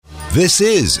This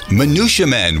is Minutia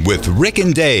Men with Rick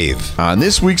and Dave. On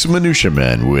this week's Minutia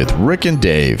Men with Rick and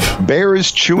Dave. Bear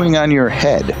is chewing on your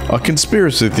head. A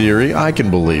conspiracy theory I can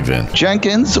believe in.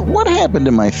 Jenkins, what happened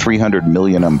to my 300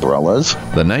 million umbrellas?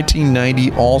 The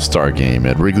 1990 All-Star Game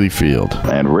at Wrigley Field.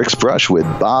 And Rick's brush with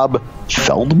Bob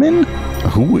Feldman?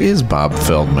 Who is Bob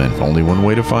Feldman? Only one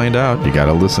way to find out. You got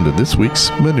to listen to this week's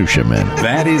Minutia Men.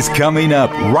 That is coming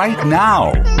up right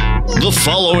now. The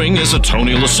following is a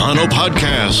Tony Lasano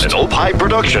podcast, an Opie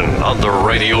production on the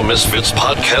Radio Misfits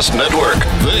Podcast Network.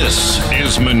 This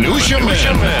is Minutia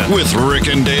Men with Rick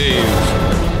and Dave.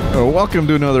 Welcome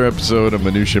to another episode of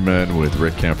Minutia Men with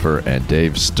Rick Kemper and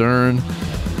Dave Stern.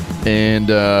 And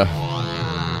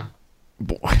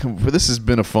boy, this has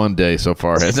been a fun day so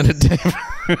far, hasn't it, Dave?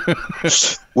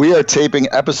 We are taping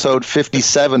episode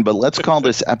 57, but let's call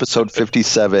this episode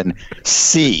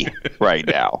 57C right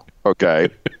now. Okay.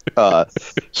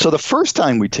 So the first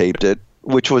time we taped it,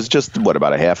 which was just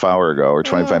about a half hour ago or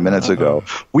 25 minutes ago,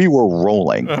 we were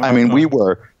rolling. I mean, we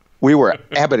were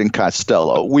Abbott and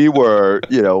Costello. We were,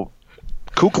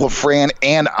 Kukla, Fran,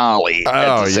 and Ollie.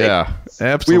 Oh yeah,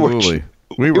 absolutely.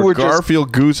 We were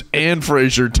Garfield, Goose, and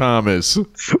Fraser Thomas.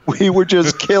 We were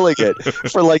just killing it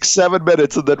for like 7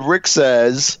 minutes, and then Rick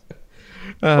says,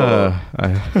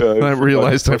 I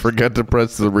realized I forgot to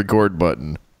press the record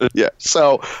button. Yeah.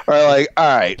 So we're like,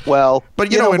 all right, well.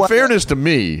 But, in fairness to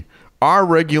me, our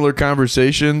regular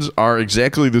conversations are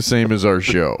exactly the same as our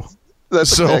show.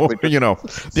 That's so, exactly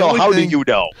so how do you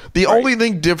know? The only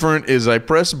thing different is I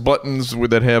press buttons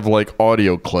that have like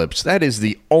audio clips. That is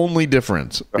the only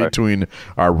difference between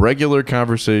our regular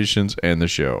conversations and the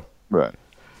show. Right.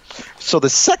 So the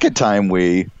second time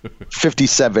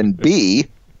 57B,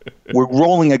 we're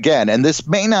rolling again. And this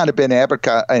may not have been Abbott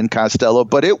and Costello,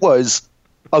 but it was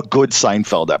a good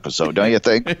Seinfeld episode, don't you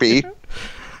think, B?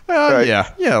 Right.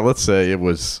 Yeah. Let's say it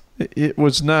was. It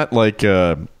was not like.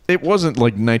 It wasn't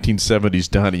like 1970s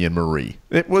Donnie and Marie.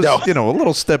 It was, a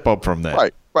little step up from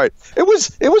that. Right. It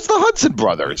was the Hudson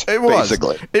Brothers. It was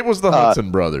basically. It was the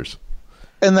Hudson Brothers.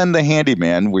 And then the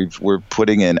handyman. We're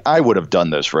putting in. I would have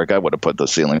done this, Rick. I would have put the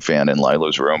ceiling fan in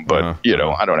Lila's room, but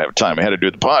I don't have time. I had to do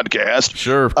the podcast.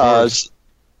 Sure, of course.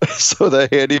 So the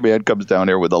handyman comes down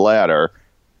here with a ladder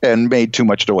and made too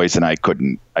much noise, and I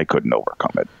couldn't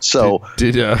overcome it. So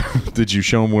did you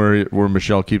show him where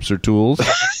Michelle keeps her tools?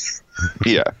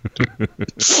 Yeah.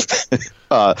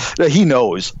 He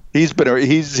knows. He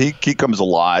comes a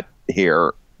lot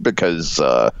here because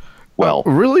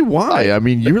really, why? I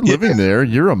mean, you're living there.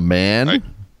 You're a man.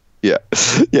 Yeah.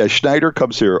 Schneider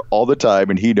comes here all the time,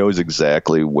 and he knows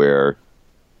exactly where.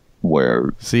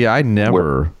 See, I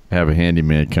never have a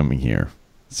handyman coming here,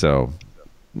 so.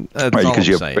 That's all I'm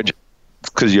saying.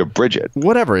 Because you have Bridget.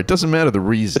 Whatever. It doesn't matter the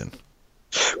reason.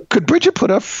 Could Bridget put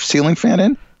a ceiling fan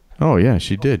in? Oh yeah,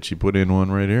 she did. She put in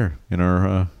one right here in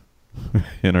our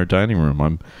dining room.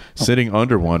 I'm sitting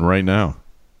under one right now.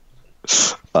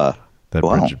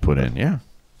 Bridget put in. Yeah,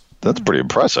 that's pretty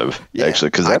impressive. Yeah, actually,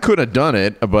 because I could have done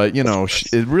it, but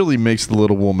it really makes the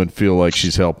little woman feel like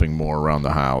she's helping more around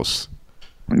the house.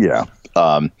 Yeah,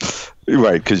 right.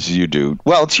 Because you do.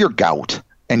 Well, it's your gout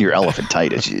and your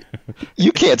elephantitis.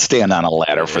 You can't stand on a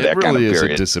ladder for that kind of period. It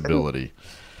really is a disability.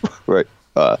 Right.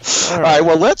 All right.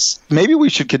 Well, maybe we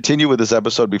should continue with this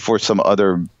episode before some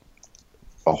other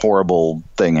horrible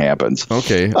thing happens.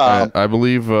 Okay. I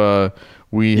believe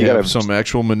we have some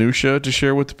actual minutia to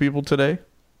share with the people today.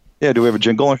 Yeah. Do we have a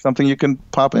jingle or something you can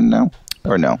pop in now,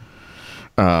 or no?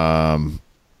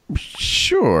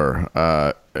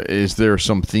 Sure. Is there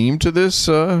some theme to this?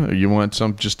 You want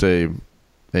just a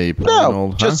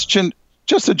no, just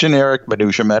a generic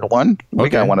minutia med one. We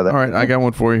got one of them. All right. I got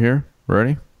one for you here.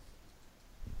 Ready?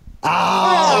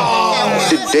 Oh.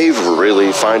 Did Dave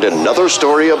really find another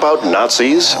story about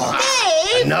Nazis?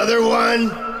 Another one?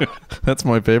 That's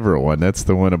my favorite one. That's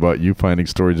the one about you finding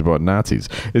stories about Nazis.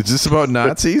 Is this about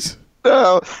Nazis?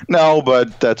 No,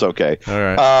 but that's okay. All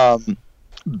right.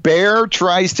 Bear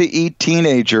tries to eat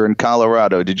teenager in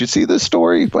Colorado. Did you see this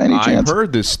story by any chance? I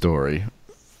heard this story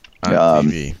on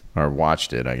TV, or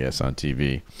watched it, I guess, on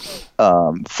TV.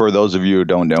 For those of you who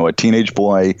don't know, a teenage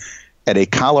boy at a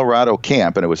Colorado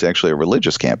camp, and it was actually a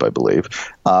religious camp, I believe,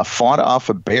 fought off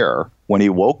a bear when he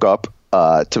woke up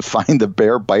to find the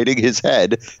bear biting his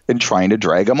head and trying to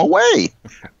drag him away.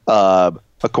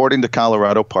 According to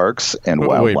Colorado Parks and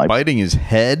Wildlife. Wait, biting his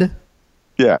head?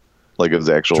 Yeah, like his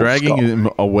actual dragging skull. Him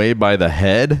away by the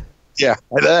head? Yeah,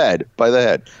 by the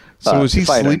head. So is he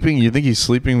sleeping? You think he's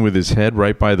sleeping with his head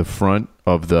right by the front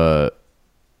of the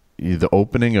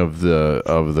opening of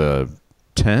the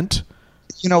tent?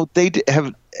 They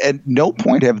have at no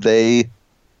point have they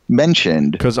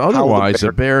mentioned. Because otherwise,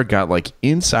 a bear got like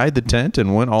inside the tent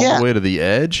and went all the way to the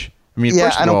edge. I mean,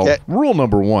 first of all, rule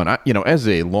number one, as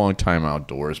a longtime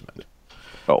outdoorsman,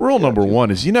 rule number one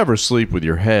is you never sleep with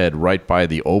your head right by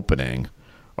the opening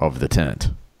of the tent.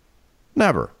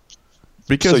 Never.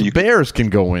 Because bears can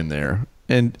go in there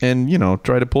and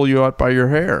try to pull you out by your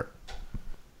hair.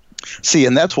 See,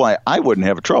 and that's why I wouldn't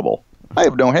have trouble. I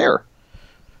have no hair.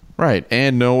 Right,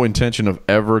 and no intention of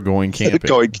ever going camping.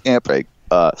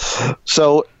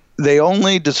 So they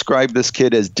only describe this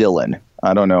kid as Dylan.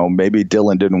 I don't know. Maybe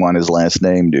Dylan didn't want his last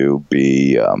name to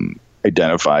be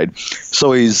identified.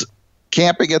 So he's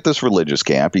camping at this religious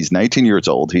camp. He's 19 years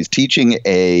old. He's teaching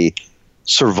a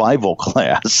survival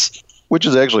class, which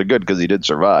is actually good because he did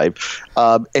survive.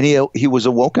 And he was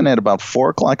awoken at about 4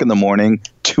 o'clock in the morning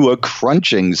to a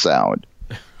crunching sound.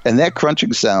 And that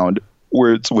crunching sound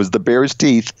was the bear's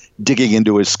teeth digging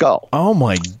into his skull. Oh,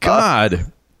 my God.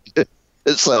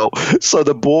 So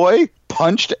the boy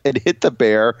punched and hit the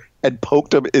bear and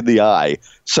poked him in the eye.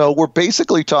 So we're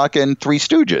basically talking Three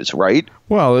Stooges, right?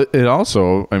 Well, it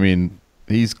also,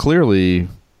 he's clearly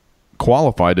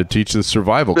qualified to teach the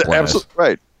survival class.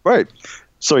 Absolutely. Right.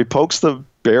 So he pokes the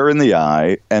bear in the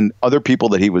eye, and other people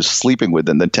that he was sleeping with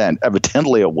in the tent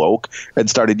evidently awoke and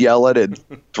started yelling and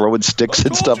throwing sticks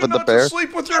and stuff at the bear. To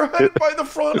sleep with your head by the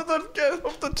front of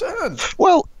the tent.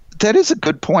 Well, that is a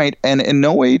good point. And in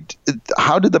no way,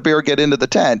 how did the bear get into the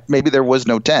tent? Maybe there was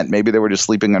no tent. Maybe they were just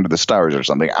sleeping under the stars or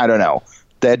something. I don't know.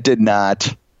 That did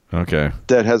not. Okay.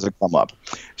 That hasn't come up.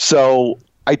 So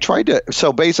I tried to.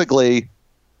 So basically,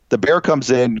 the bear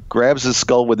comes in, grabs his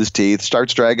skull with his teeth,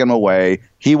 starts dragging him away.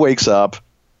 He wakes up.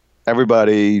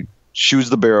 Everybody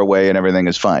shoos the bear away, and everything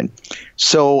is fine.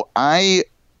 So I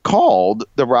called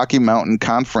the Rocky Mountain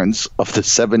Conference of the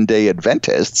Seventh-day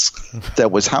Adventists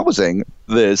that was housing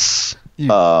this.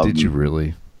 Did you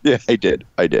really? Yeah, I did.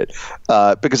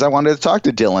 Because I wanted to talk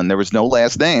to Dylan. There was no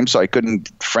last name, so I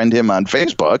couldn't friend him on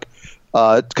Facebook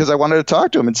because I wanted to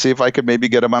talk to him and see if I could maybe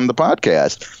get him on the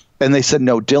podcast. And they said,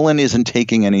 no, Dylan isn't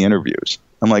taking any interviews.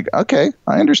 I'm like, okay,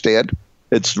 I understand.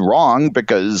 It's wrong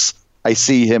because I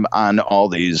see him on all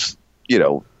these,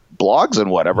 blogs and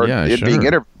whatever, being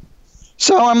interviewed.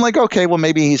 So I'm like, okay, well,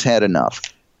 maybe he's had enough.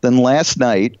 Then last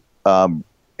night,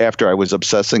 after I was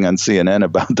obsessing on CNN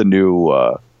about the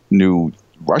new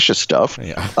Russia stuff,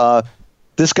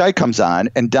 this guy comes on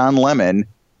and Don Lemon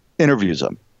interviews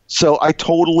him. So I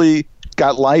totally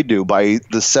got lied to by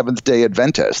the Seventh-day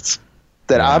Adventists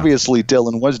that obviously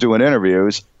Dylan was doing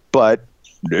interviews, but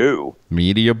no.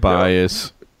 Media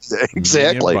bias.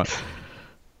 Exactly.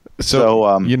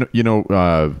 So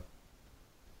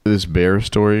this bear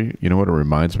story, you know what it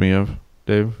reminds me of,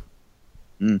 Dave?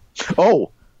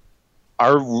 Oh,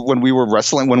 when we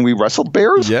wrestled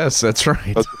bears? Yes, that's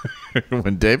right.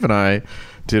 When Dave and I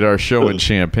did our show in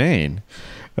Champaign,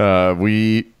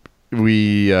 we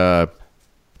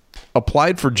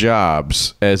applied for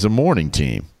jobs as a morning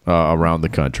team around the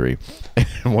country.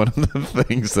 And one of the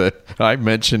things that I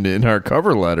mentioned in our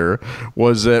cover letter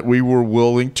was that we were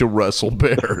willing to wrestle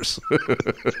bears.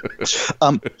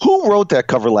 Who wrote that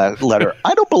cover letter?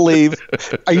 I don't believe.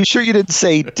 Are you sure you didn't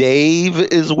say Dave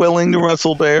is willing to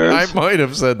wrestle bears? I might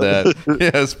have said that.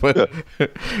 Yes, but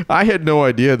I had no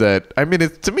idea that. I mean,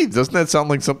 to me, doesn't that sound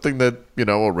like something that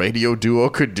a radio duo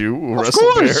could do? Wrestle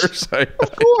bears?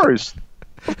 Of course.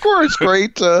 Of course,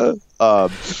 great.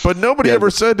 But nobody ever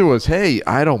said to us, hey,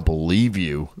 I don't believe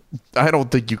you. I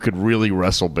don't think you could really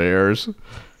wrestle bears.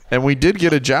 And we did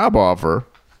get a job offer.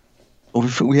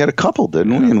 We had a couple,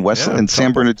 didn't we? In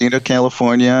San Bernardino,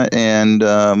 California, and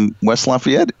West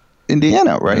Lafayette,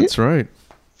 Indiana, right? That's right.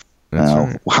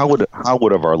 Right. How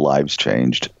would have our lives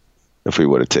changed if we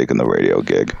would have taken the radio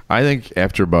gig? I think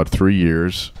after about 3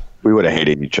 years, we would have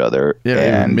hated each other.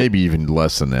 Yeah, and maybe even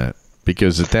less than that.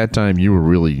 Because at that time, you were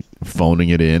really phoning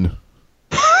it in.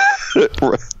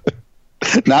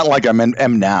 Not like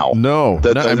am now. No.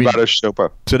 About a show.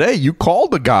 Today, you called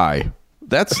the guy.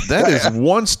 That is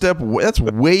one step. That's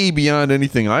way beyond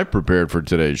anything I prepared for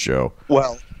today's show.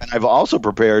 Well, and I've also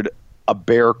prepared a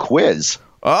bear quiz.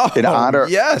 Oh, in honor.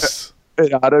 Yes.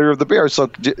 In honor of the bear. So,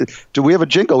 do we have a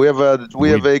jingle? We have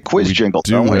a quiz jingle.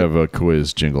 We have a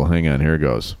quiz jingle. Hang on. Here it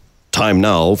goes. Time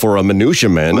now for a Minutia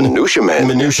Man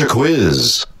Minutia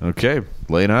Quiz. Okay,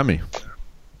 lay it on me.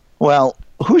 Well,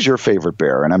 who's your favorite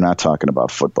bear? And I'm not talking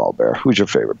about football bear. Who's your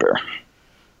favorite bear?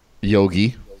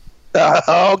 Yogi.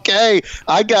 Okay,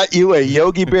 I got you a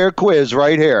Yogi Bear quiz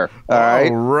right here. All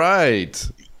right. All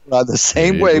right. On the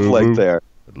same wavelength there.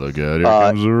 Look out, here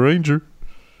comes the ranger.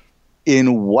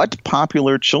 In what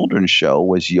popular children's show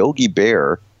was Yogi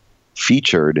Bear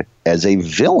featured as a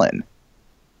villain?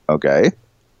 Okay.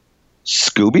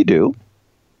 Scooby-Doo,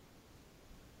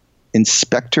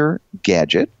 Inspector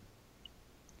Gadget,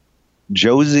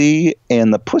 Josie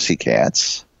and the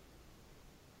Pussycats,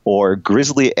 or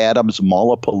Grizzly Adams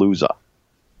Mallapalooza?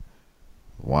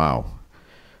 Wow.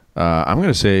 I'm going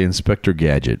to say Inspector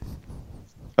Gadget.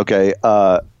 Okay.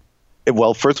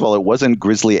 Well, first of all, it wasn't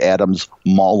Grizzly Adams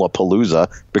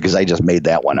Mallapalooza because I just made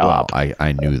that one up.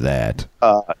 I knew that.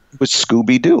 It was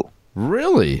Scooby-Doo.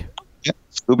 Really? Yeah,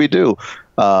 Scooby-Doo.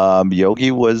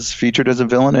 Yogi was featured as a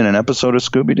villain in an episode of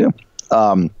Scooby-Doo.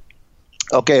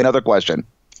 Okay, another question.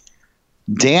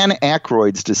 Dan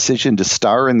Aykroyd's decision to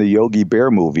star in the Yogi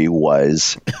Bear movie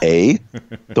was A,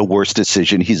 the worst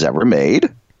decision he's ever made,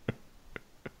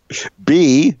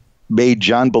 B, made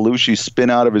John Belushi spin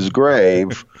out of his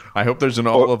grave. I hope there's an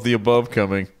all of the above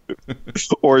coming.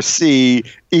 Or C,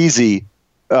 easy.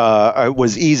 It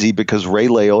was easy because Ray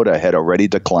Liotta had already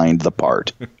declined the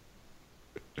part.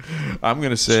 I'm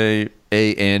going to say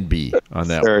A and B on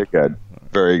that Very good.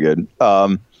 Very good.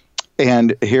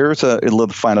 And here's a little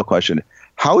final question.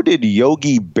 How did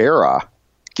Yogi Berra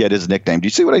get his nickname? Do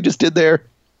you see what I just did there?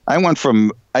 I went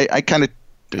from I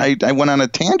went on a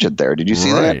tangent there. Did you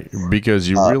see that? Because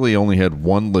you really only had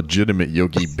one legitimate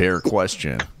Yogi Bear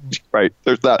question. Right.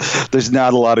 There's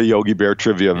not a lot of Yogi Bear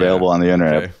trivia available on the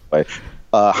internet. Okay.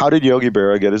 How did Yogi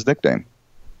Berra get his nickname?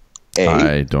 A,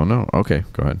 I don't know. Okay,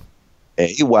 go ahead.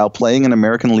 A, while playing in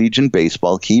American Legion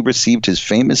Baseball, he received his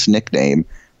famous nickname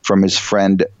from his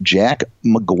friend Jack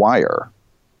McGuire,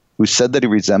 who said that he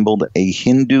resembled a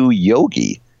Hindu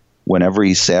yogi whenever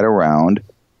he sat around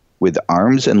with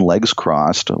arms and legs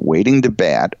crossed, waiting to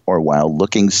bat, or while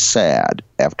looking sad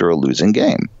after a losing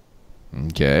game.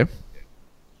 Okay.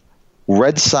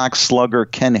 Red Sox slugger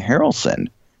Ken Harrelson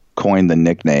coined the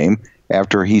nickname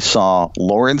after he saw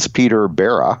Lawrence Peter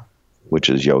Berra, which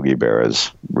is Yogi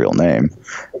Berra's real name,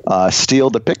 steal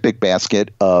the picnic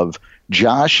basket of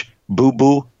Josh Boo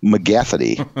Boo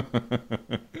McGatherty.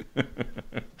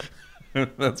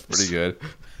 That's pretty good.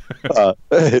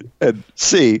 And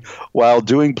C, while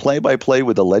doing play-by-play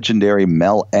with the legendary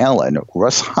Mel Allen,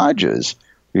 Russ Hodges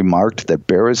remarked that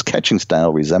Berra's catching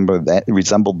style resembled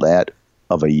that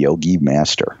of a yogi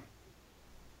master.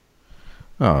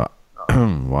 Wow.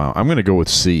 I'm going to go with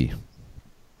C.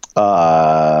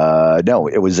 No,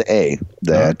 it was A.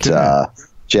 That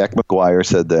Jack McGuire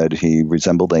said that he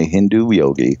resembled a Hindu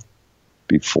yogi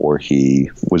before he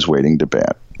was waiting to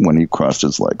bat when he crossed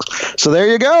his legs. So there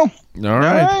you go. All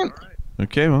right.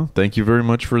 Okay, well, thank you very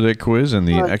much for that quiz and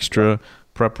the extra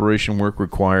preparation work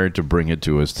required to bring it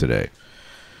to us today.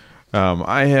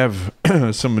 I have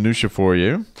some minutia for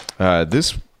you.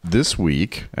 This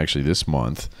week, actually this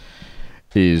month,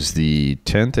 is the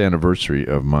 10th anniversary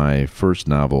of my first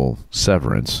novel,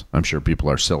 Severance. I'm sure people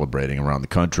are celebrating around the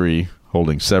country,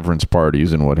 holding severance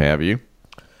parties and what have you.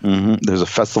 Mm-hmm. There's a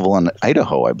festival in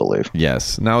Idaho, I believe.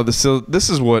 Yes. Now, this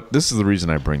is the reason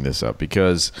I bring this up,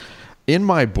 because in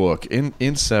my book,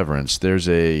 in Severance, there's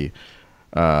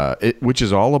which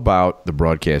is all about the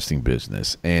broadcasting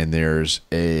business, and there's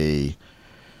a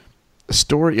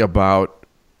story about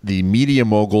the media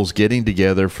moguls getting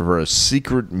together for a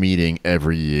secret meeting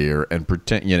every year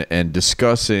and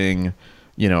discussing,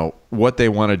 what they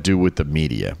want to do with the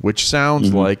media, which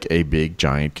sounds like a big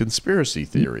giant conspiracy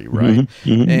theory, right?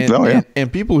 Mm-hmm.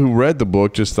 And people who read the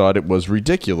book just thought it was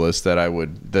ridiculous that I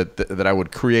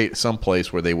would create some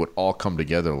place where they would all come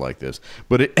together like this.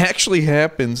 But it actually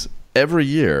happens every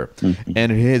year,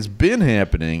 and it has been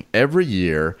happening every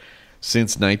year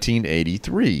since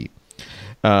 1983.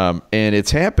 And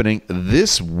it's happening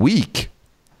this week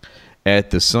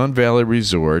at the Sun Valley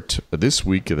Resort, this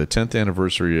week of the 10th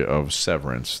anniversary of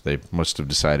Severance. They must have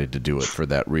decided to do it for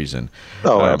that reason.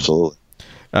 Oh, absolutely.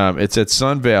 It's at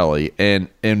Sun Valley, and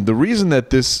the reason that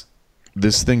this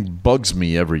thing bugs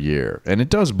me every year, and it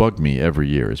does bug me every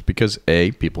year, is because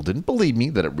A, people didn't believe me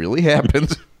that it really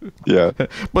happened. Yeah.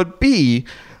 But B,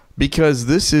 because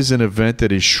this is an event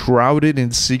that is shrouded in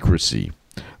secrecy.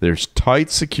 There's tight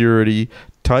security,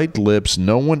 tight lips.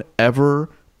 No one ever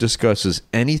discusses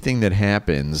anything that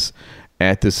happens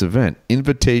at this event.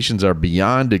 Invitations are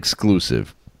beyond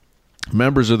exclusive.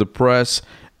 Members of the press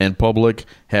and public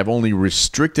have only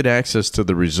restricted access to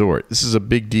the resort. This is a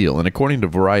big deal. And according to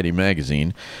Variety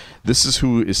magazine, this is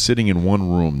who is sitting in one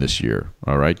room this year,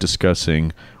 all right,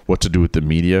 discussing what to do with the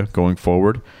media going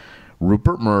forward.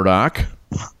 Rupert Murdoch.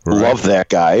 Right? Love that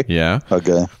guy. Yeah.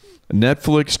 Okay.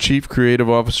 Netflix Chief Creative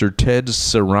Officer Ted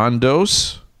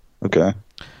Sarandos. Okay.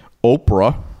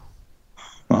 Oprah.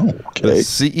 Oh, okay. The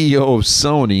CEO of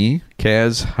Sony,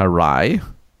 Kaz Hirai.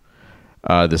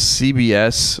 The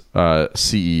CBS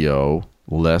CEO,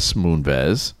 Les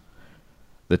Moonves.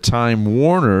 the Time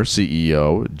Warner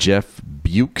CEO, Jeff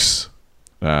Bewkes.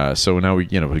 So now we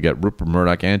got Rupert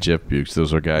Murdoch and Jeff Bewkes.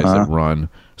 Those are guys that run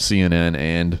CNN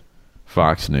and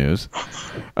Fox News.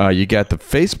 You got the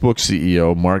Facebook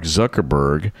CEO, Mark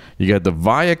Zuckerberg. You got the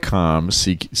Viacom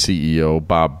CEO,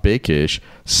 Bob Bakish.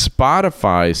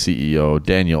 Spotify CEO,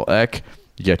 Daniel Ek.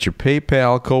 You got your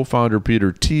PayPal co-founder,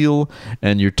 Peter Thiel,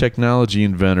 and your technology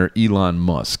inventor, Elon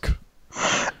Musk.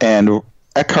 And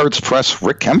Eckhart's Press,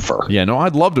 Rick Kempfer. Yeah, no,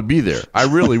 I'd love to be there. I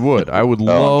really would. I would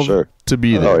love to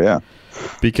be there. Oh, yeah.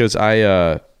 Because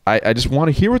I just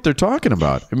want to hear what they're talking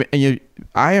about. I mean,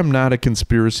 I am not a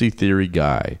conspiracy theory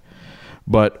guy,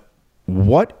 but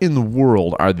what in the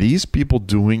world are these people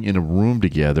doing in a room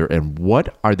together, and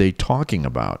what are they talking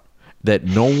about that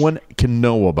no one can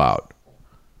know about?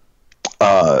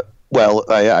 Well,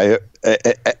 I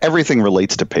everything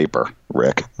relates to paper,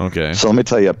 Rick. Okay. So let me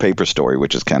tell you a paper story,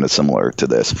 which is kind of similar to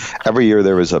this. Every year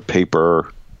there is a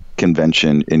paper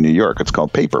convention in New York. It's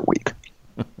called Paper Week.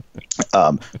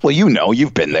 Well,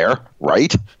 you've been there,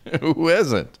 right? Who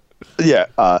hasn't? Yeah.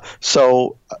 We're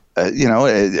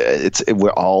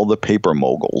all the paper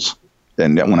moguls.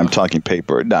 And when I'm talking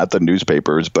paper, not the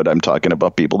newspapers, but I'm talking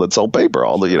about people that sell paper,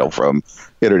 all the, from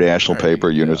International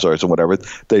Paper, Unisource, and whatever,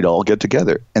 they'd all get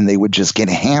together and they would just get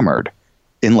hammered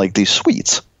in like these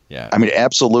suites. Yeah. I mean,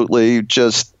 absolutely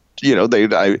just, there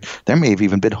may have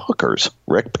even been hookers,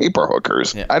 Rick, paper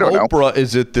hookers. Yeah. I don't know. Oprah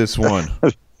is at this one.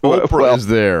 Oprah is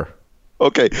there.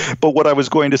 Okay. But what I was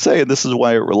going to say, and this is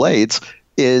why it relates,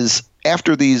 is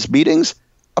after these meetings,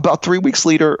 about 3 weeks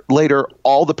later,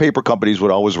 all the paper companies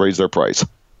would always raise their price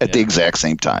at the exact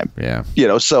same time. Yeah.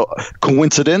 So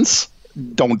coincidence?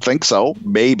 Don't think so.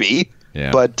 Maybe.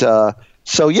 Yeah. But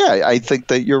I think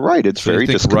that you're right. It's very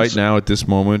disconcerting. Right now at this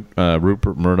moment,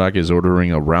 Rupert Murdoch is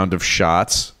ordering a round of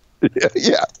shots.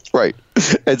 Yeah, right.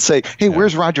 And say, hey,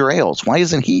 where's Roger Ailes? Why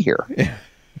isn't he here?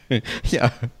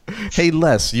 Yeah. Hey,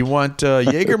 Les, you want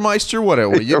Jägermeister? What?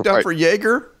 Are you done for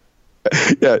Jaeger?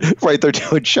 Yeah, right. They're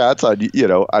doing shots on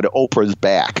Oprah's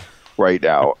back right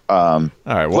now. All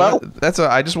right. Well,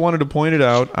 I just wanted to point it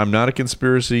out. I'm not a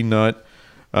conspiracy nut,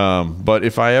 but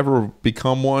if I ever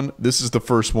become one, this is the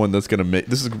first one that's gonna make.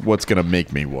 This is what's gonna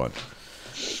make me one.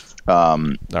 All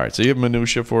right. So you have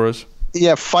minutia for us?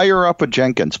 Yeah. Fire up a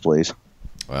Jenkins, please.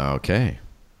 Okay.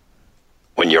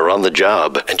 When you're on the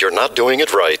job and you're not doing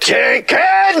it right.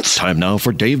 Jenkins! Time now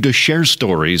for Dave to share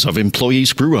stories of employee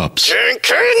screw-ups.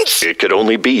 Jenkins! It could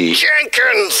only be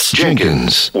Jenkins!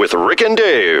 Jenkins with Rick and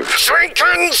Dave.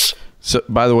 Jenkins! So,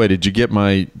 by the way, did you get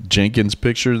my Jenkins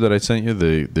picture that I sent you?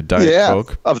 The Diet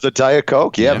Coke? Of the Diet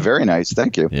Coke. Yeah, very nice.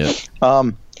 Thank you. Yeah.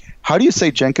 How do you say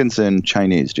Jenkins in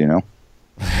Chinese? Do you know?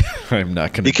 I'm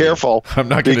not going to. Be careful. I'm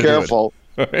not going to. Be careful.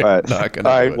 All right. Not gonna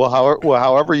all right. Well,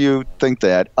 however you think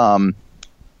that.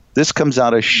 This comes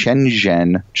out of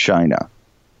Shenzhen, China.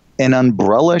 An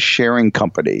umbrella sharing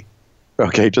company.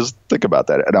 Okay, just think about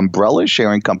that. An umbrella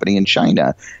sharing company in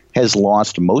China has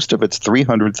lost most of its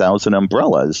 300,000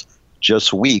 umbrellas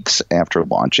just weeks after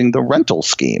launching the rental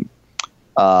scheme.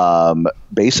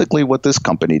 Basically, what this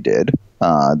company did,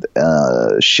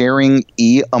 Sharing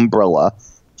E-Umbrella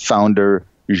founder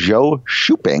Zhou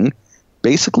Shuping,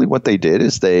 basically what they did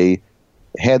is they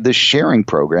had this sharing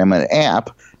program, an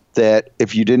app, that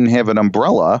if you didn't have an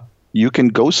umbrella, you can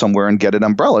go somewhere and get an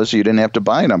umbrella, so you didn't have to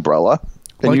buy an umbrella.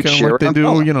 And like, share like they do,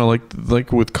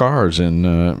 like with cars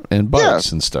and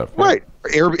bikes and stuff. Right.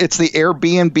 It's the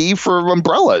Airbnb for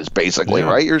umbrellas, basically,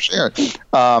 right? You're sharing.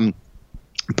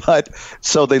 But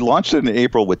so they launched it in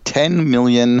April with 10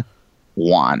 million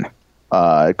yuan.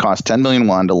 It cost 10 million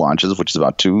yuan to launch this, which is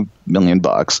about $2 million.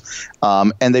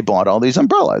 And they bought all these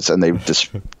umbrellas, and they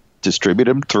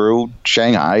distributed them through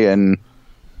Shanghai and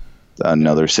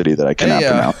another city that I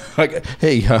cannot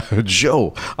pronounce.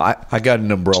 Joe, I got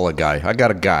an umbrella guy. I got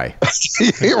a guy.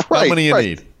 Right, how many you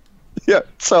need? Yeah,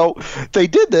 so they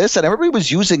did this, and everybody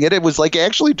was using it. It was like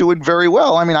actually doing very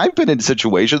well. I mean, I've been in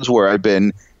situations where I've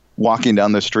been walking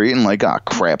down the street and like, oh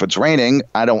crap, it's raining.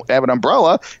 I don't have an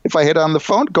umbrella. If I hit on the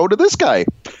phone, go to this guy.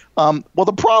 Well,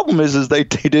 the problem is they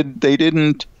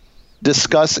didn't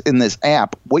discuss in this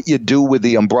app what you do with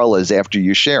the umbrellas after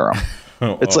you share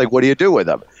them. It's like, what do you do with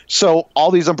them? So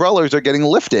all these umbrellas are getting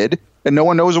lifted, and no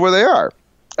one knows where they are.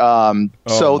 God,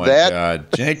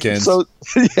 Jenkins. So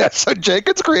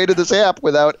Jenkins created this app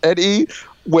without any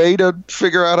way to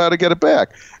figure out how to get it back.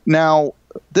 Now,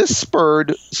 this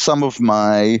spurred some of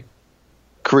my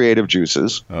creative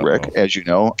juices, Rick. As you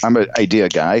know, I'm an idea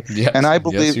guy, and I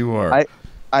believe yes, you are.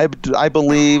 I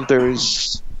believe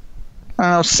there's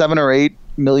 $7 or $8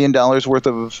 million worth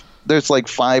of. There's like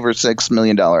 $5 or $6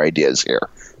 million ideas here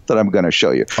that I'm going to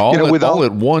show you. All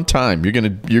at one time.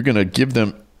 You're gonna give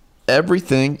them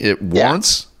everything at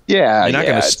once. Yeah, you're not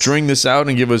going to string this out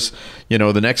and give us,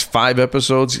 the next 5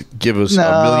 episodes. Give us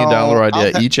 $1 million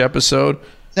idea each episode.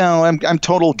 No, I'm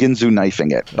total Ginzu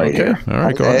knifing it right here. All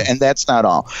right, go ahead. And that's not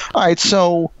all. All right,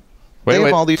 so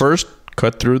wait. All these... First,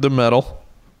 cut through the metal.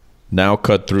 Now,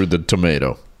 cut through the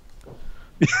tomato.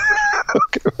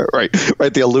 Okay, right.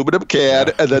 The aluminum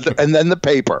can, and then the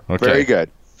paper. Okay. Very good.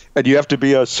 And you have to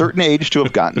be a certain age to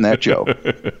have gotten that joke.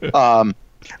 All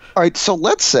right, so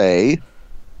let's say.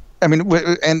 I mean,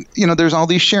 and there's all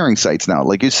these sharing sites now,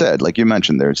 like you said, like you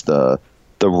mentioned. There's the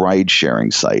ride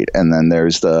sharing site, and then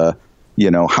there's the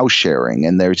house sharing,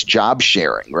 and there's job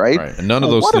sharing, right? Right. And none of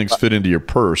those things fit into your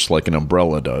purse like an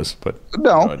umbrella does. But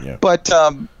no. But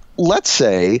let's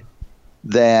say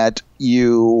that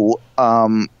you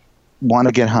want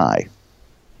to get high.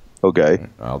 Okay.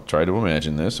 I'll try to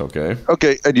imagine this. Okay.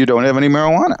 Okay, and you don't have any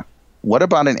marijuana. What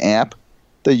about an app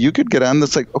that you could get on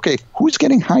that's like, okay, who's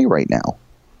getting high right now?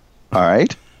 All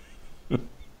right.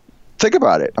 Think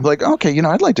about it. I'm like, okay,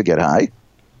 I'd like to get high.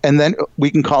 And then we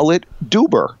can call it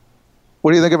Doober.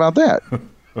 What do you think about that?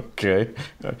 Okay.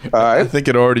 All right. I think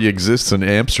it already exists in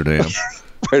Amsterdam.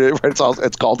 Right.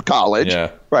 It's called college.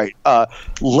 Yeah. Right.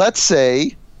 Let's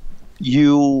say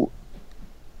your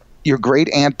great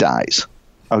aunt dies.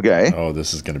 Okay. Oh,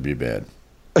 this is going to be bad.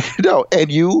 No, and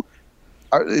you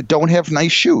don't have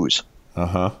nice shoes.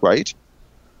 Uh-huh. Right?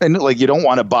 And you don't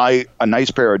want to buy a nice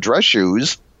pair of dress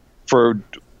shoes for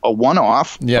a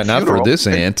one-off. Yeah, not for this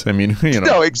aunt. I mean,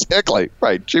 No, exactly.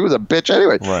 Right. She was a bitch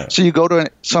anyway. Right. So you go to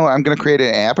so I'm going to create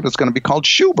an app, and it's going to be called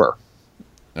Schuber.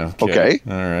 Okay.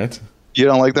 All right. You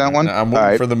don't like that one? I'm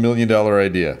waiting for the $1 million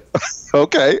idea.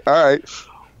 Okay. All right.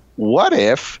 What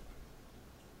if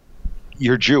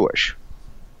you're Jewish?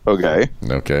 Okay.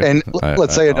 Okay. And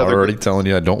let's say another. I'm already telling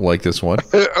you I don't like this one.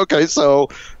 Okay. So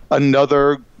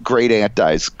another great aunt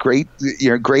dies.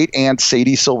 Your great aunt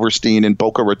Sadie Silverstein in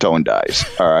Boca Raton dies.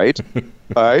 All right.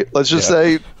 All right. Let's just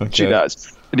say she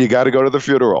does, and you got to go to the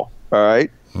funeral. All right.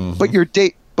 Mm-hmm. But your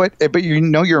date. But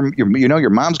your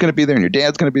mom's going to be there, and your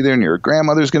dad's going to be there, and your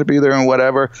grandmother's going to be there, and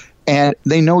whatever. And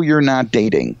they know you're not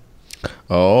dating.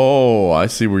 Oh, I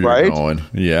see where you're going.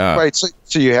 Yeah. Right.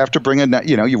 So you have to bring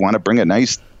you want to bring a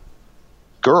nice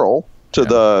girl to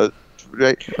the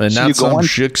right, and so not some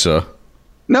shiksa.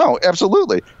 No,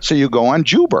 absolutely. So you go on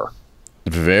Juber.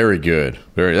 Very good.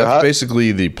 That's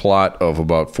basically the plot of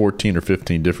about 14 or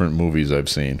 15 different movies I've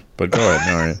seen. But go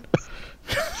ahead. All right.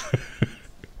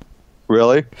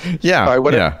 Really?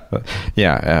 Yeah.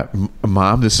 Yeah.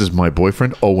 Mom, this is my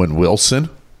boyfriend, Owen Wilson.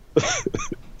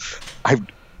 I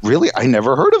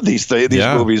never heard of these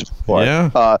movies before.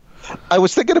 Yeah. I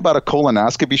was thinking about a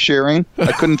colonoscopy sharing.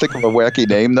 I couldn't think of a wacky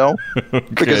name though,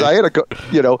 because I had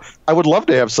I would love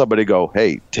to have somebody go,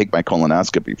 "Hey, take my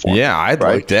colonoscopy for me." Yeah, I'd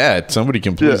like that. Somebody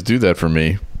can please do that for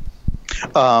me.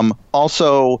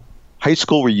 Also, high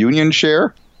school reunion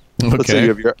share. Okay. Let's say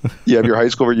you have your high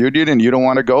school reunion and you don't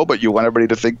want to go, but you want everybody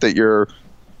to think that you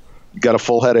got a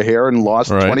full head of hair and lost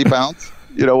 20 pounds.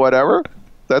 Whatever.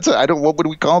 That's it. What would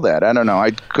we call that? I don't know.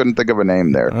 I couldn't think of a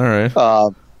name there. All right.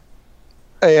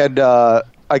 I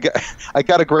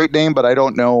got a great name, but I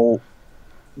don't know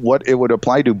what it would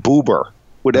apply to. Boober.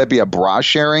 Would that be a bra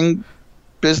sharing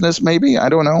business? Maybe. I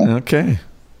don't know. Okay.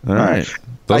 All right.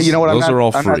 Those, those are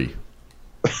all free.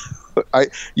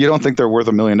 You don't think they're worth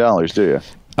 $1 million, do you?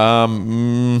 I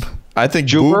think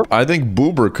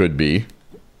Boober could be.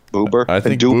 Boober. I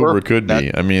think Boober could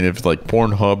be. I mean, if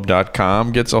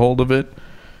Pornhub.com gets a hold of it.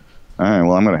 All right.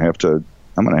 Well, I'm gonna have to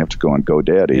go on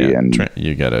GoDaddy and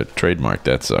you got to trademark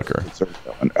that sucker.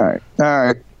 All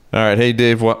right. Hey,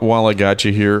 Dave. While I got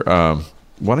you here,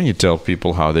 why don't you tell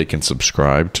people how they can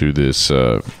subscribe to this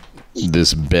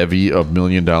bevy of $1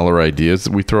 million ideas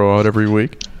that we throw out every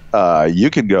week? You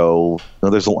could go.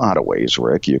 Well, there's a lot of ways,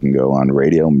 Rick. You can go on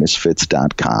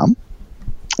RadioMisfits.com,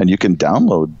 and you can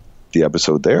download the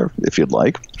episode there if you'd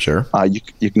like. Sure.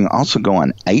 You can also go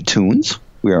on iTunes.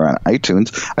 We are on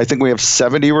iTunes. I think we have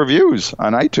 70 reviews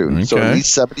on iTunes. Okay. So at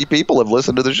least 70 people have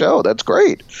listened to the show. That's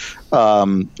great.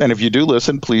 And if you do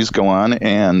listen, please go on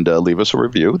and leave us a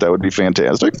review. That would be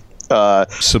fantastic.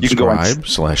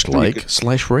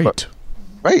 Subscribe/like/rate.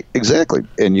 Right, exactly.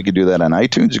 And you could do that on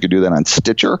iTunes. You could do that on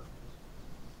Stitcher.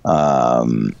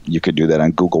 You could do that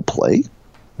on Google Play.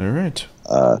 All right.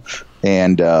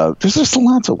 And there's just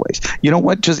lots of ways. You know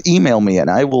what? Just email me and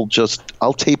I'll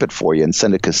tape it for you and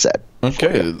send a cassette.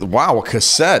 Okay. Wow, a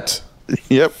cassette.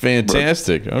 Yep.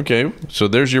 Fantastic. Okay, so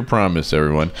there's your promise,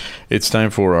 everyone. It's time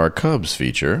for our Cubs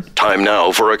feature. Time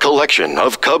now for a collection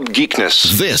of Cub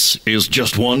geekness. This is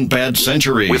Just One Bad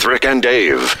Century with Rick and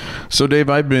Dave. So, Dave,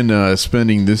 I've been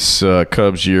spending this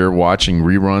Cubs year watching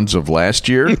reruns of last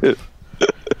year.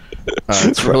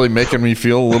 It's really making me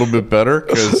feel a little bit better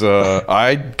because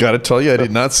I got to tell you, I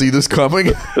did not see this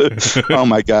coming. Oh,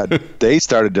 my God. They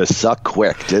started to suck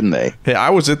quick, didn't they? Hey,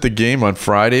 I was at the game on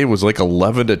Friday. It was like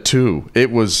 11-2.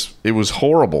 It was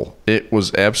horrible. It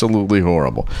was absolutely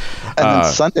horrible. And then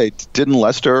Sunday, didn't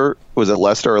Lester, was it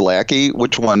Lester or Lackey?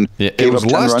 Which one? Yeah, it was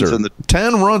Lester.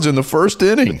 10 runs in the first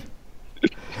inning.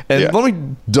 And let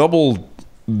me double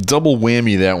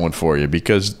whammy that one for you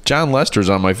because John Lester's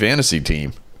on my fantasy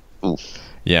team. Oof.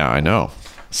 Yeah, I know.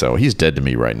 So he's dead to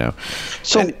me right now.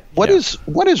 So what is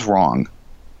wrong?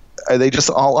 Are they just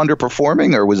all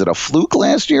underperforming, or was it a fluke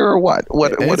last year, or what?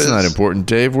 It's not important,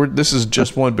 Dave. This is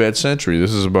Just One Bad Century.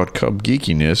 This is about Cub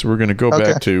geekiness. We're going to go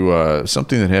back to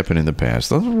something that happened in the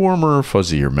past, a warmer,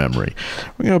 fuzzier memory.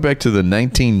 We're going to go back to the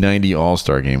 1990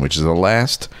 All-Star Game, which is the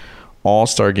last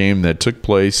All-Star Game that took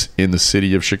place in the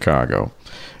city of Chicago.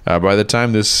 By the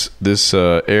time this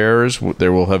airs,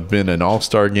 there will have been an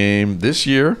All-Star Game this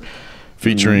year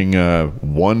featuring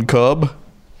one Cub.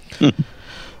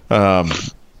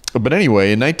 But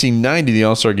anyway, in 1990, the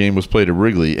All-Star Game was played at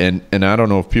Wrigley, and I don't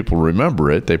know if people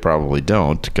remember it. They probably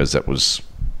don't because that was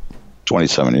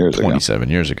 27 years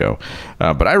ago.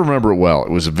 But I remember it well.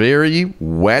 It was a very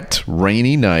wet,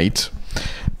 rainy night.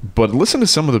 But listen to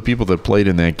some of the people that played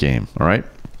in that game, all right?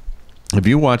 If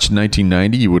you watched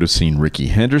 1990, you would have seen Rickey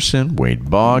Henderson, Wade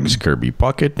Boggs, Kirby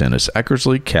Puckett, Dennis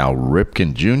Eckersley, Cal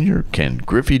Ripken Jr., Ken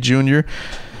Griffey Jr.,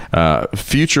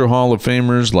 future Hall of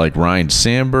Famers like Ryan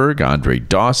Sandberg, Andre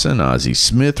Dawson, Ozzie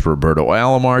Smith, Roberto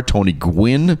Alomar, Tony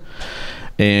Gwynn,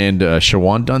 and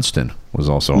Shawan Dunston was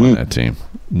also on that team.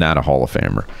 Not a Hall of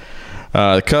Famer.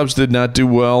 The Cubs did not do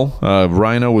well.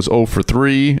 Rhino was 0 for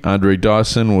 3. Andre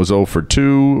Dawson was 0 for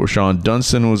 2. Shawan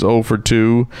Dunston was 0 for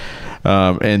 2.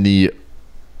 And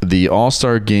the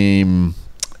All-Star Game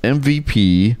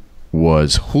MVP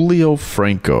was Julio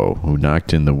Franco, who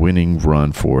knocked in the winning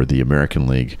run for the American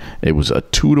League. It was a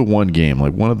 2-1 game,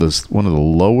 like one of the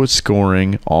lowest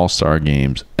scoring All-Star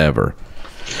games ever.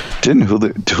 Didn't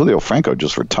Julio Franco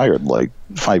just retired like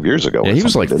 5 years ago? Yeah, he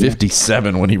was like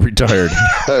 57 when he retired.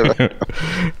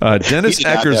 Dennis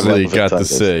Eckersley got the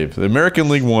save. The American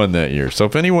League won that year. So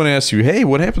if anyone asks you, hey,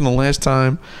 what happened the last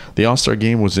time the All-Star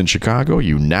Game was in Chicago,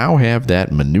 you now have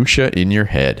that minutia in your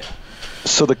head.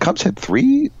 So the Cubs had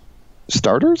 3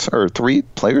 starters or 3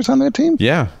 players on that team?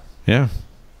 Yeah.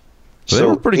 So they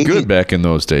were pretty good back in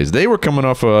those days. They were coming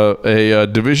off a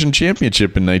division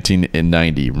championship in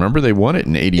 1990. Remember, they won it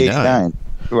in 89.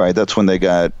 Right, that's when they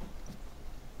got.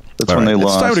 That's when they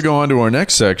lost. It's time to go on to our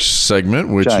next segment,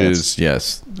 which is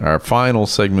our final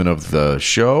segment of the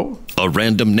show. A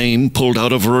random name pulled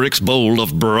out of Rick's bowl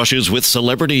of brushes with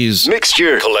celebrities.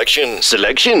 Mixture, collection,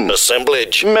 selection,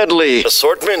 assemblage, medley,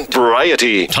 assortment,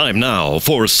 variety. Time now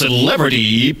for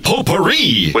Celebrity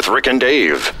Potpourri with Rick and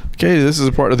Dave. Okay, this is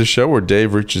a part of the show where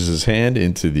Dave reaches his hand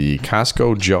into the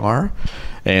Costco jar,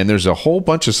 and there's a whole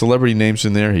bunch of celebrity names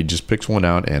in there. He just picks one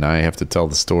out, and I have to tell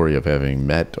the story of having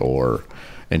met or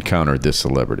encountered this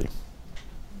celebrity.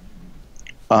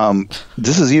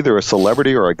 This is either a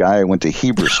celebrity or a guy I went to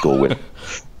Hebrew school with.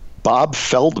 Bob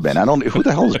Feldman. Who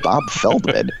the hell is Bob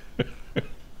Feldman?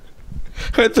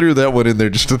 I threw that one in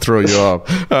there just to throw you off.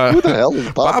 Who the hell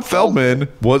is Bob Feldman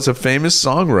was a famous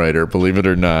songwriter, believe it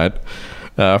or not.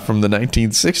 From the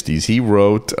 1960s. He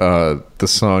wrote the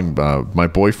song My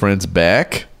Boyfriend's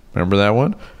Back. Remember that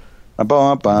one?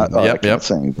 Yep.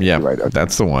 Yeah, right, okay.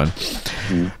 That's the one.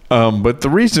 Mm-hmm. But the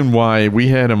reason why we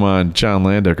had him on John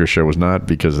Landecker's show was not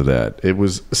because of that. It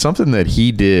was something that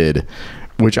he did,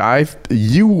 which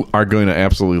you are going to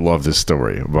absolutely love this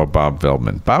story about Bob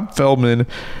Feldman. Bob Feldman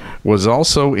was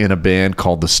also in a band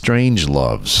called the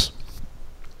Strangeloves.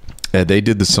 And they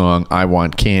did the song I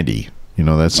Want Candy. You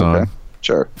know that song? Okay.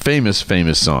 Sure. Famous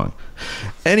song.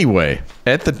 Anyway,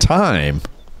 at the time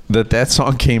that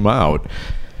song came out,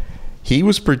 he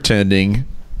was pretending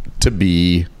to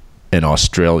be an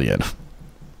Australian.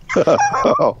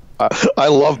 I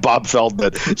love Bob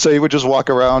Feldman. So he would just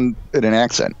walk around in an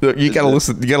accent. You got to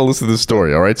listen. You got to listen to the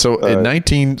story. All right. So in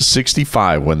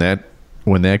 1965, when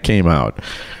that came out,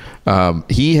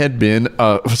 he had been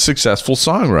a successful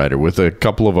songwriter with a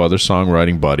couple of other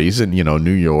songwriting buddies in,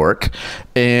 New York.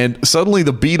 And suddenly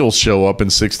the Beatles show up in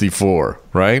 64,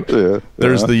 right? Yeah,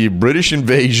 there's the British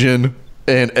invasion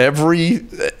And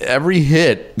every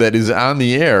hit that is on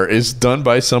the air is done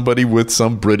by somebody with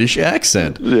some British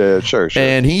accent. Yeah, sure.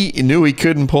 And he knew he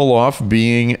couldn't pull off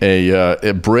being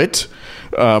a Brit,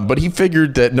 but he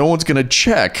figured that no one's going to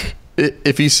check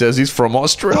if he says he's from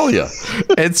Australia.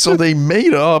 And so they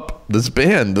made up this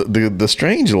band, the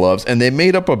Strangeloves, and they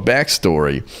made up a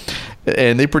backstory.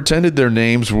 And they pretended their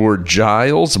names were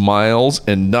Giles, Miles,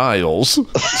 and Niles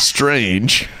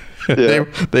Strange. Yeah.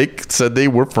 They said they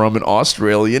were from an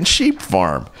Australian sheep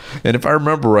farm, and if I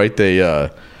remember right,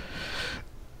 they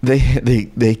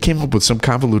came up with some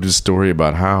convoluted story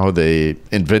about how they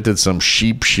invented some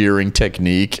sheep shearing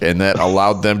technique, and that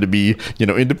allowed them to be,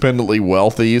 independently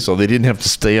wealthy, so they didn't have to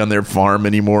stay on their farm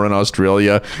anymore in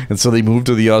Australia, and so they moved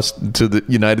to the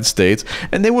United States,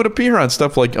 and they would appear on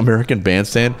stuff like American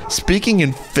Bandstand, speaking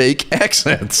in fake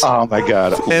accents. Oh my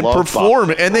God! And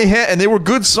perform, and they were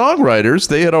good songwriters.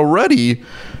 They had already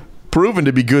proven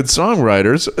to be good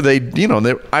songwriters.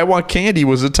 I Want Candy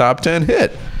was a top 10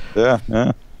 hit. Yeah.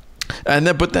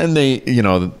 But then they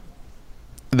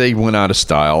went out of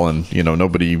style, and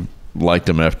nobody liked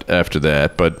them after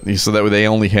that. But so that they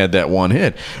only had that one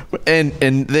hit,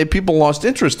 and people lost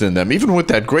interest in them, even with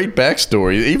that great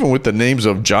backstory, even with the names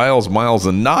of Giles, Miles,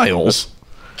 and Niles.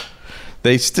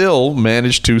 They still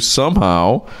managed to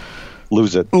somehow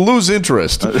lose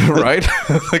interest, right?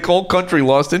 The whole country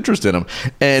lost interest in them,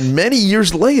 and many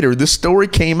years later, this story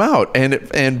came out, and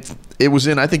it was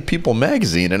in, I think, People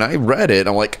magazine, and I read it.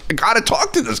 I'm like, I gotta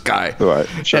talk to this guy. Right,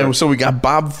 sure. And so we got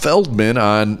Bob Feldman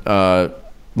on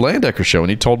Landecker show,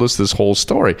 and he told us this whole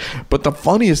story. But the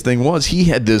funniest thing was he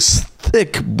had this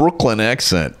thick Brooklyn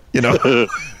accent, and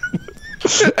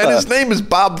his name is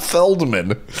Bob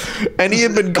Feldman, and he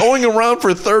had been going around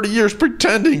for 30 years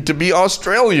pretending to be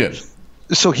Australian.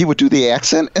 So he would do the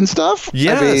accent and stuff?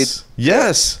 Yes.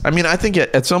 I mean, I think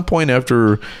at some point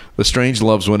after the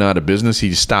Strangeloves went out of business,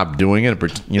 he stopped doing it,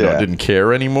 didn't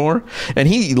care anymore. And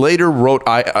he later wrote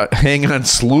Hang On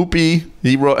Sloopy.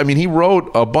 He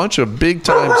wrote a bunch of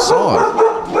big-time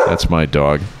songs. That's my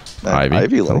dog, Ivy.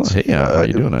 Ivy likes. Hey, how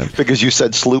you doing, Ivy? Because you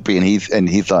said Sloopy, and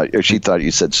she thought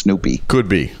you said Snoopy. Could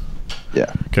be. Yeah.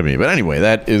 Could be. But anyway,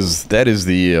 that is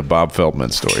the Bob Feldman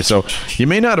story. So you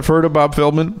may not have heard of Bob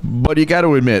Feldman, but you got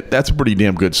to admit, that's a pretty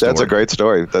damn good story. That's a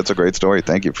great story.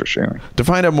 Thank you for sharing. To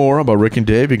find out more about Rick and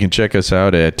Dave, you can check us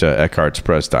out at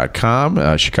eckhartspress.com,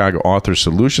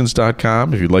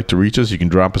 chicagoauthorsolutions.com. If you'd like to reach us, you can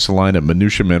drop us a line at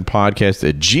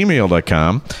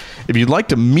minutia.podcast@gmail.com. If you'd like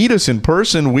to meet us in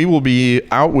person, we will be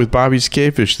out with Bobby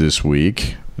Skafish this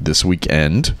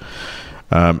weekend.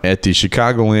 At the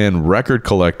Chicagoland Record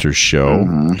Collectors Show,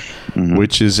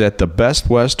 which is at the Best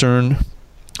Western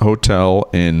Hotel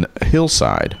in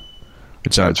Hillside.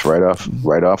 It's right off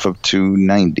of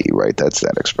 290, right? That's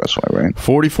that expressway, right?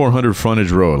 4400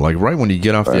 Frontage Road, like right when you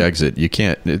get off the exit. You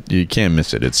can't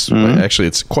miss it. It's actually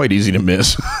it's quite easy to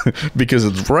miss because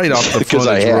it's right off the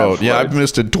frontage road. Yeah, I've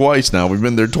missed it twice now. We've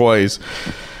been there twice.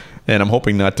 And I'm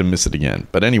hoping not to miss it again.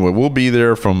 But anyway, we'll be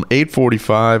there from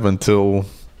 8:45 until...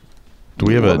 Do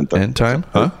we have an end time?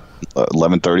 Huh?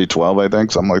 11:30, 12, I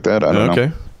think, something like that. I don't know.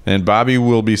 Okay. And Bobby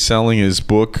will be selling his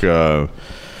book,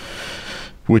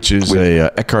 which is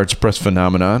a Eckhart's Press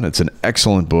Phenomenon. It's an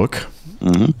excellent book.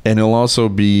 Mm-hmm. And he'll also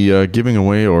be giving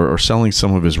away or selling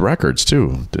some of his records,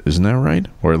 too. Isn't that right?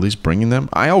 Or at least bringing them?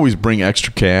 I always bring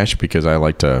extra cash because I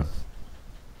like to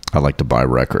buy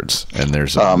records. And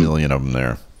there's a million of them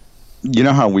there. You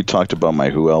know how we talked about my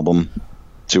Who album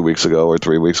 2 weeks ago or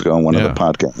 3 weeks ago on one of the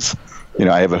podcasts?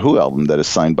 I have a Who album that is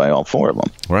signed by all four of them.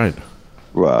 Right.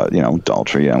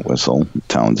 Daltrey, Entwistle,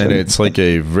 Townsend. And it's like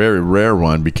a very rare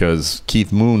one because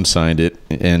Keith Moon signed it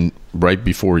and right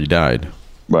before he died.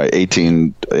 Right,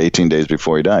 18 days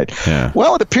before he died. Yeah.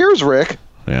 Well, it appears, Rick,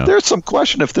 there's some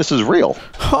question if this is real.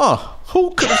 Huh. Who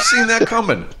could have seen that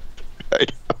coming?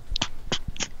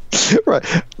 Right.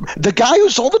 The guy who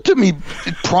sold it to me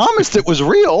promised it was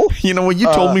real. When you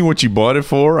told me what you bought it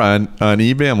for on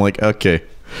eBay, I'm like, okay.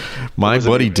 My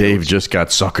buddy Dave just got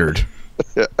suckered.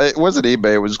 It wasn't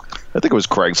eBay. I think it was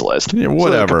Craigslist. Yeah,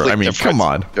 whatever. I mean, come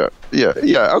on. Yeah.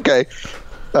 Okay.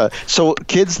 So,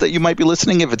 kids that you might be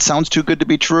listening, if it sounds too good to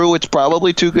be true, it's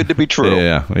probably too good to be true.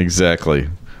 Yeah, exactly.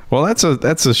 Well, that's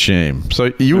a shame.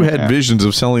 So you had visions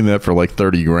of selling that for like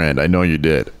 $30,000. I know you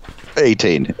did.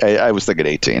 18. I was thinking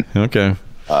 18. Okay.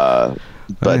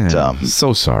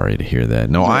 So sorry to hear that.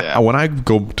 No, when I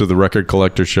go to the record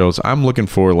collector shows, I'm looking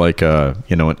for like an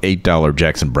 $8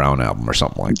 Jackson Browne album or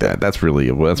something like that. That's what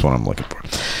I'm looking for.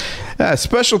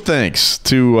 Special thanks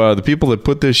to the people that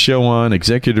put this show on.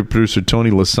 Executive producer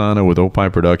Tony Lasana with Opie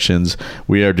Productions.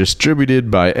 We are distributed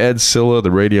by Ed Silla,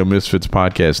 the Radio Misfits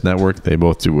Podcast Network. They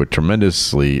both do a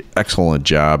tremendously excellent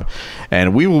job.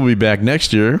 And we will be back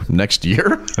next year. Next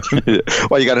year?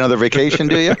 Well, you got another vacation,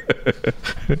 do you?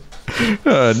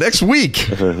 Next week.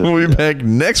 We'll be back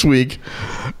next week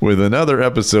with another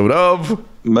episode of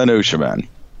Minutia Man.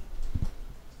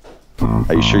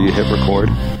 Are you sure you hit record?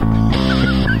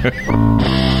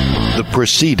 The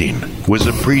proceeding was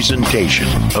a presentation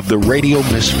of the Radio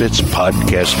Misfits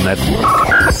Podcast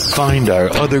Network. Find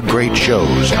our other great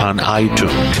shows on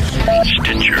iTunes,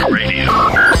 Stitcher Radio,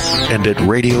 and at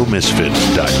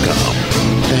RadioMisfits.com.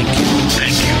 Thank you.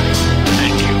 Thank you.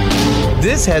 Thank you.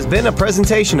 This has been a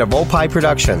presentation of Opie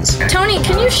Productions. Tony,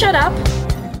 can you shut up?